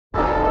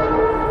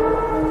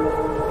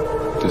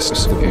This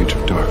is the age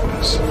of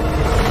darkness.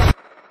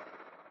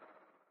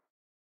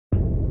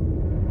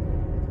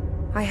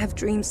 I have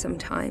dreams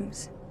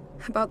sometimes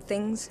about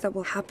things that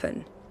will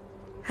happen,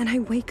 and I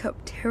wake up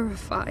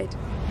terrified.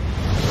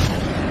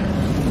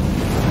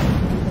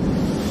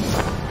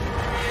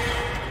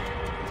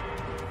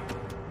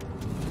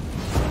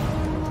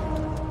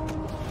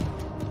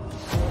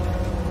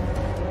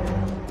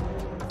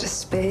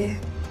 Despair,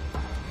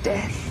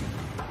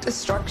 death,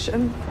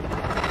 destruction.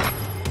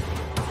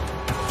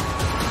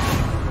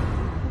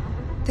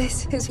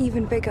 This is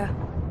even bigger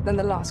than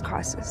the last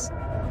crisis.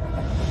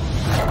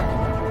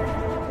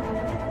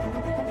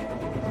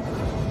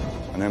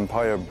 An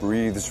empire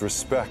breathes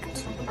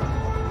respect.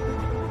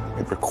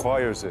 It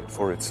requires it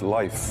for its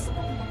life.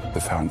 The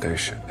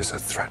Foundation is a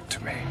threat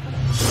to me.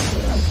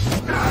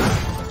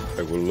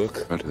 I will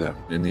look at them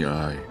in the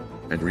eye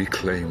and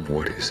reclaim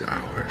what is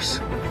ours.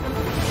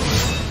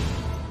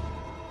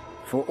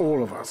 For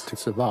all of us to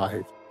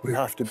survive, we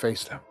have to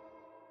face them.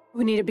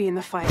 We need to be in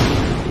the fight.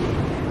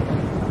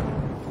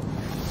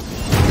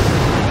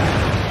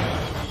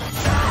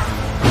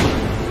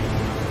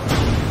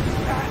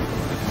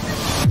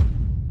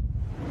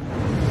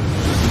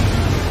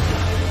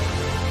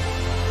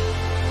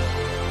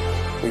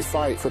 We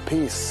fight for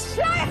peace.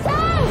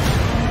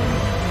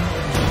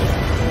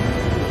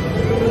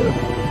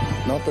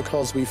 Not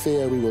because we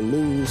fear we will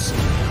lose,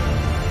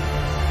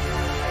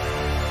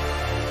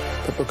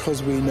 but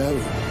because we know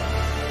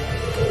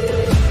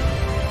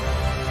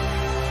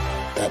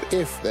that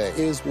if there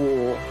is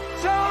war,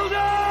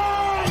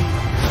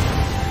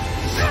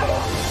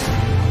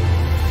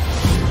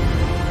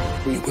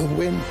 we will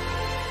win.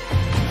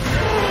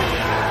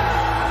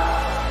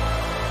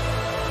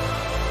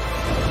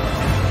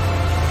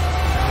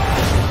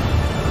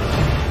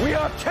 We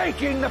are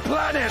taking the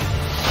planet!